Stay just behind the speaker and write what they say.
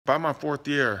By my 4th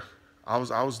year, I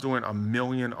was doing $1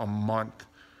 million a month.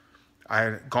 I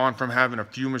had gone from having a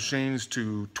few machines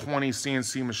to 20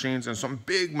 CNC machines and some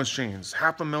big machines,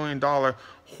 $500,000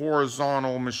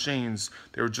 horizontal machines.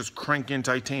 They were just cranking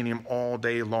titanium all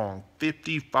day long.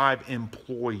 55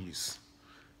 employees.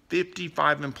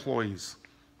 55 employees.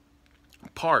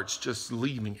 Parts just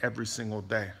leaving every single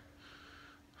day.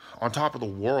 On top of the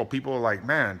world, people are like,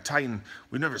 man, Titan,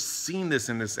 we've never seen this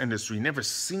in this industry, never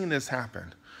seen this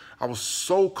happen. I was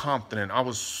so confident. I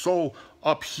was so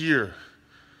up here.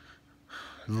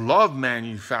 Love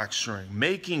manufacturing,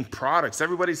 making products.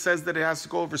 Everybody says that it has to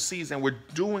go overseas, and we're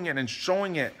doing it and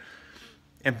showing it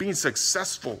and being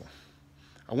successful.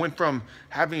 I went from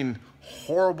having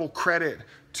horrible credit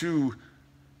to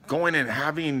going and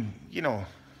having, you know,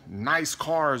 nice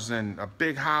cars and a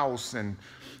big house and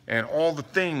all the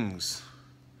things,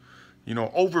 you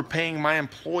know, overpaying my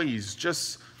employees,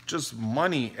 just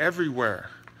money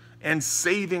everywhere, and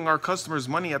saving our customers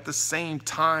money at the same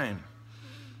time.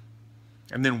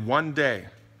 And then one day,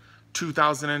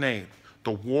 2008,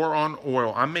 the war on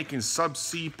oil, I'm making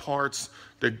subsea parts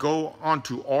that go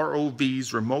onto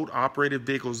ROVs, remote operated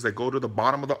vehicles that go to the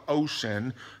bottom of the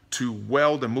ocean to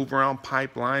weld and move around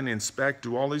pipeline, inspect,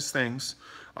 do all these things.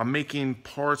 I'm making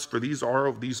parts for these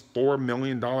 $4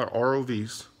 million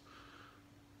ROVs.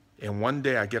 And one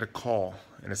day I get a call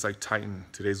and it's like, Titan,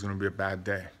 today's gonna be a bad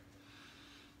day.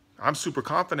 I'm super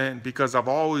confident because I've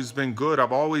always been good.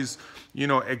 I've always, you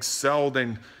know, excelled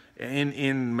in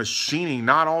machining,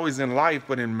 not always in life,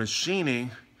 but in machining.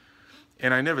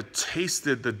 And I never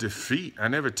tasted the defeat. I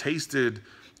never tasted,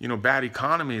 you know, bad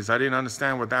economies. I didn't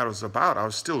understand what that was about. I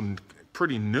was still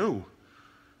pretty new.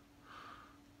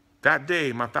 That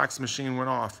day, my fax machine went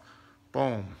off.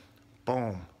 Boom,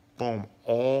 boom, boom,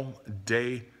 all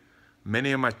day.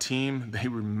 Many of my team, they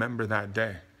remember that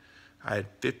day. I had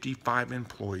 55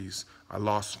 employees. I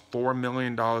lost $4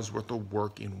 million worth of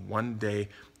work in one day.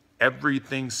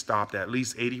 Everything stopped. At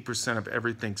least 80% of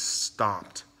everything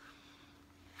stopped.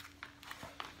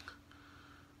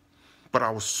 But I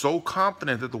was so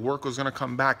confident that the work was going to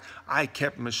come back. I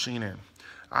kept machining.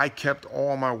 I kept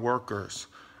all my workers.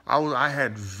 I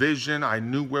had vision. I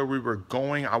knew where we were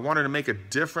going. I wanted to make a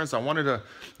difference. I wanted to,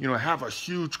 you know, have a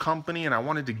huge company, and I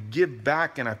wanted to give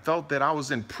back. And I felt that I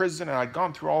was in prison and I'd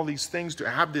gone through all these things to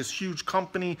have this huge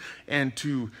company and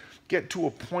to get to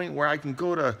a point where I can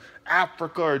go to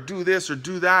Africa or do this or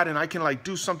do that, and I can like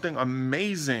do something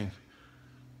amazing.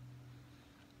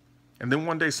 And then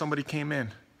one day somebody came in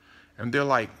and they're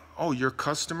like, oh, your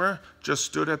customer just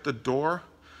stood at the door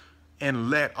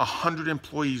and let 100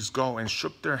 employees go and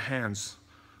shook their hands.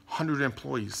 100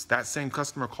 employees. That same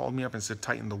customer called me up and said,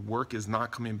 Titan, the work is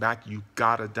not coming back. You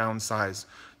gotta downsize.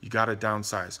 You gotta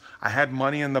downsize. I had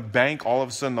money in the bank. All of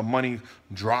a sudden the money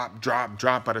dropped.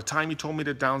 By the time he told me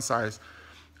to downsize,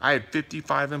 I had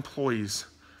 55 employees,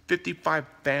 55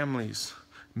 families,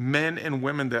 men and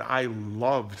women that I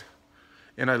loved.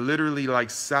 And I literally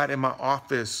like sat in my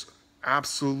office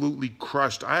absolutely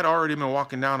crushed. I had already been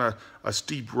walking down a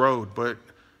steep road, but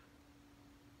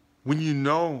when you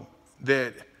know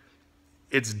that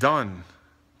it's done,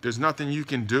 there's nothing you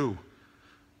can do,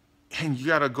 and you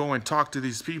got to go and talk to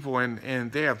these people,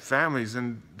 and they have families,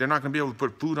 and they're not going to be able to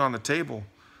put food on the table.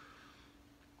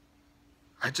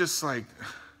 I just like,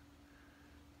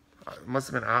 it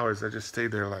must have been hours. I just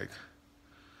stayed there like,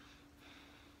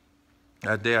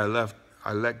 that day I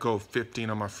let go of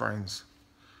 15 of my friends.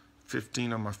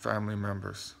 15 of my family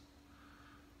members.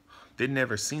 They'd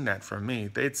never seen that from me.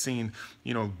 They'd seen,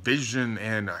 you know, vision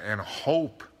and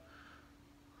hope.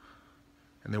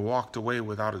 And they walked away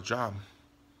without a job.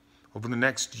 Over the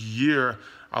next year,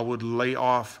 I would lay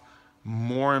off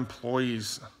more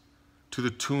employees to the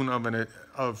tune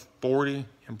of 40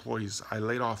 employees. I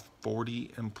laid off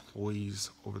 40 employees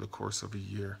over the course of a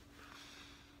year.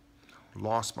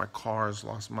 Lost my cars,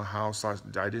 lost my house. I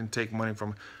didn't take money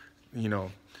from, you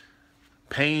know,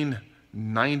 paying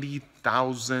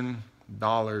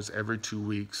 $90,000 every 2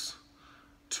 weeks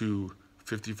to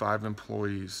 55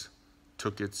 employees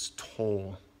took its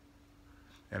toll.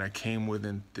 And I came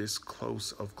within this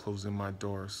close of closing my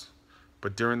doors.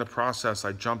 But during the process,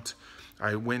 I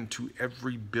went to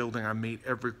every building. I made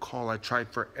every call. I tried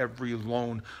for every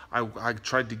loan. I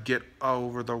tried to get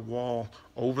over the wall,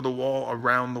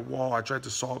 around the wall. I tried to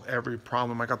solve every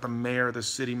problem. I got the mayor, the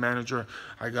city manager.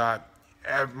 I got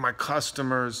my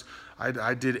customers.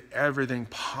 I did everything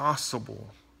possible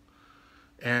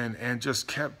and just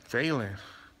kept failing.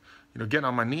 You know, getting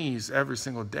on my knees every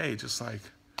single day, just like,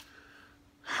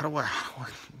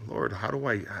 Lord,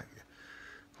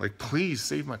 like, please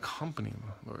save my company,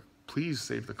 Lord. Please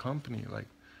save the company. Like,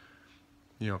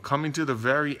 coming to the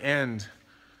very end,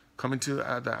 coming to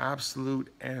the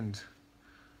absolute end,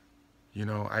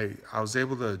 I was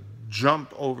able to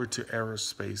jump over to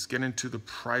aerospace, get into the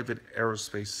private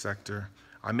aerospace sector.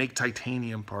 I make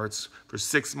titanium parts. For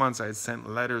 6 months, I had sent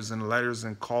letters and letters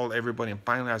and called everybody, and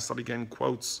finally I started getting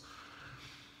quotes.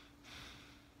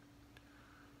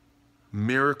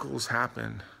 Miracles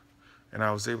happened, and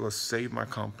I was able to save my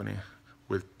company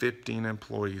with 15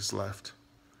 employees left.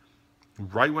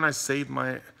 Right when I saved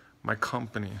my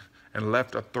company and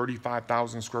left a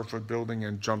 35,000 square foot building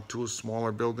and jumped to a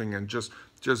smaller building and just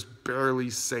barely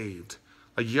saved.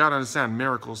 Like, you gotta understand,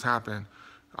 miracles happen.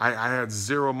 I had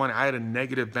zero money. I had a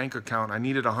negative bank account. I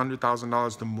needed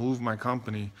 $100,000 to move my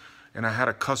company, and I had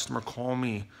a customer call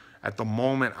me at the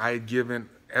moment I had given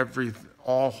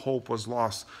all hope was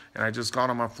lost. And I just got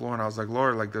on my floor and I was like,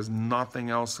 Lord, like, there's nothing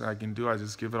else I can do. I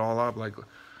just give it all up. Like,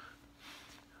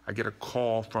 I get a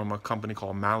call from a company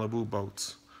called Malibu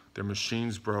Boats. Their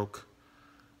machines broke.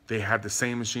 They had the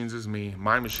same machines as me.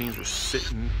 My machines were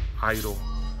sitting idle.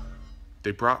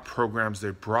 They brought programs,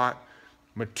 they brought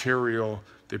material,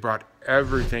 they brought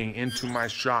everything into my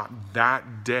shop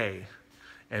that day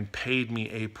and paid me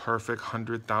a perfect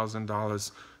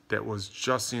 $100,000 that was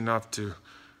just enough to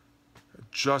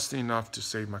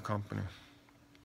save my company.